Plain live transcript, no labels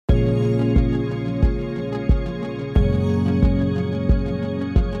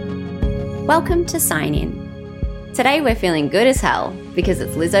Welcome to Sign In. Today we're feeling good as hell because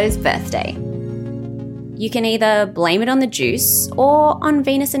it's Lizzo's birthday. You can either blame it on the juice or on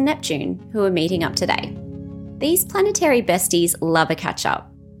Venus and Neptune, who are meeting up today. These planetary besties love a catch-up.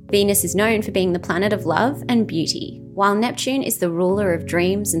 Venus is known for being the planet of love and beauty, while Neptune is the ruler of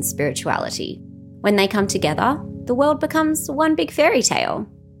dreams and spirituality. When they come together, the world becomes one big fairy tale.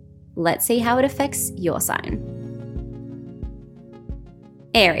 Let's see how it affects your sign.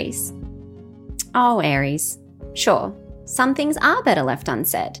 Aries. Oh, Aries. Sure, some things are better left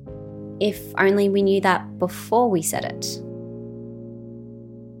unsaid. If only we knew that before we said it.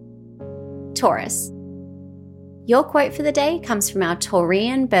 Taurus. Your quote for the day comes from our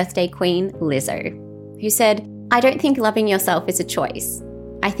Taurian birthday queen, Lizzo, who said, "I don't think loving yourself is a choice.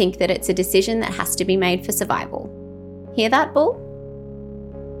 I think that it's a decision that has to be made for survival." Hear that, bull?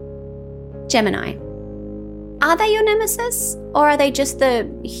 Gemini. Are they your nemesis, or are they just the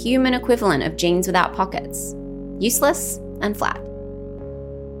human equivalent of jeans without pockets? Useless and flat.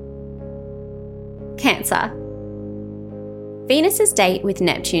 Cancer. Venus's date with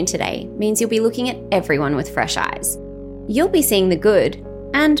Neptune today means you'll be looking at everyone with fresh eyes. You'll be seeing the good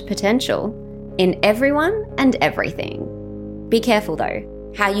and potential in everyone and everything. Be careful though.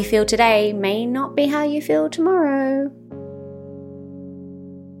 How you feel today may not be how you feel tomorrow.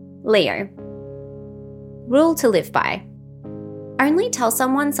 Leo. Rule to live by. Only tell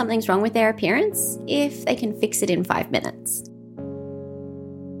someone something's wrong with their appearance if they can fix it in 5 minutes.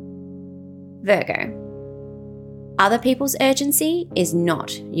 Virgo. Other people's urgency is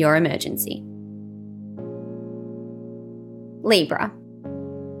not your emergency. Libra.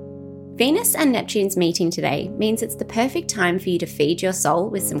 Venus and Neptune's meeting today means it's the perfect time for you to feed your soul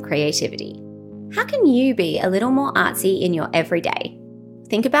with some creativity. How can you be a little more artsy in your everyday?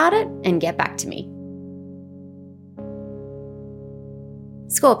 Think about it and get back to me.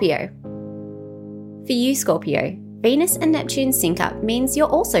 Scorpio. For you, Scorpio, Venus and Neptune sync up means you're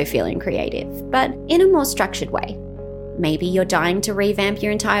also feeling creative, but in a more structured way. Maybe you're dying to revamp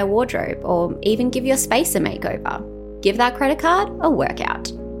your entire wardrobe or even give your space a makeover. Give that credit card a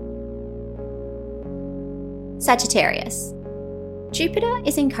workout. Sagittarius. Jupiter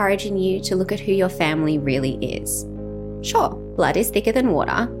is encouraging you to look at who your family really is. Sure, blood is thicker than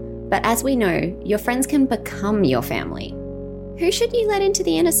water, but as we know, your friends can become your family. Who should you let into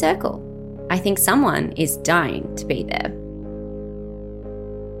the inner circle? I think someone is dying to be there.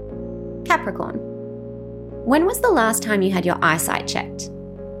 Capricorn. When was the last time you had your eyesight checked?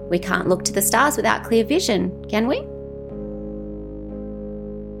 We can't look to the stars without clear vision, can we?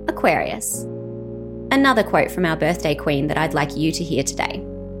 Aquarius. Another quote from our birthday queen that I'd like you to hear today.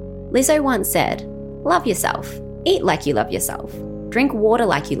 Lizzo once said, "Love yourself, eat like you love yourself, drink water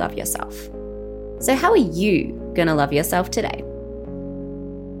like you love yourself." So how are you gonna love yourself today?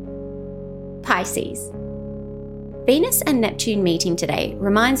 Pisces. Venus and Neptune meeting today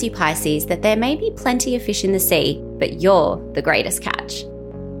reminds you, Pisces, that there may be plenty of fish in the sea, but you're the greatest catch.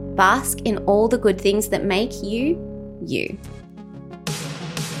 Bask in all the good things that make you, you.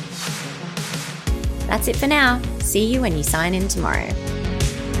 That's it for now. See you when you sign in tomorrow.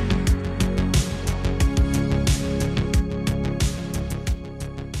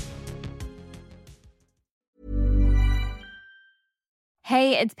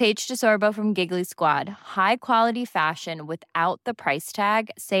 Hey, it's Paige DeSorbo from Giggly Squad. High quality fashion without the price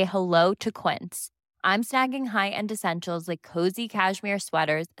tag. Say hello to Quince. I'm snagging high-end essentials like cozy cashmere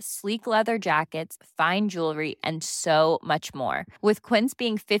sweaters, sleek leather jackets, fine jewelry, and so much more. With Quince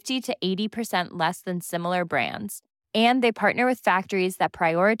being 50 to 80% less than similar brands. And they partner with factories that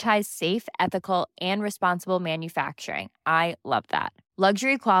prioritize safe, ethical, and responsible manufacturing. I love that.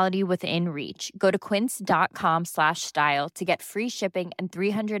 Luxury quality within reach. Go to quince.com/style to get free shipping and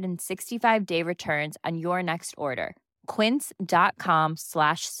 365-day returns on your next order.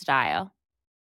 Quince.com/style.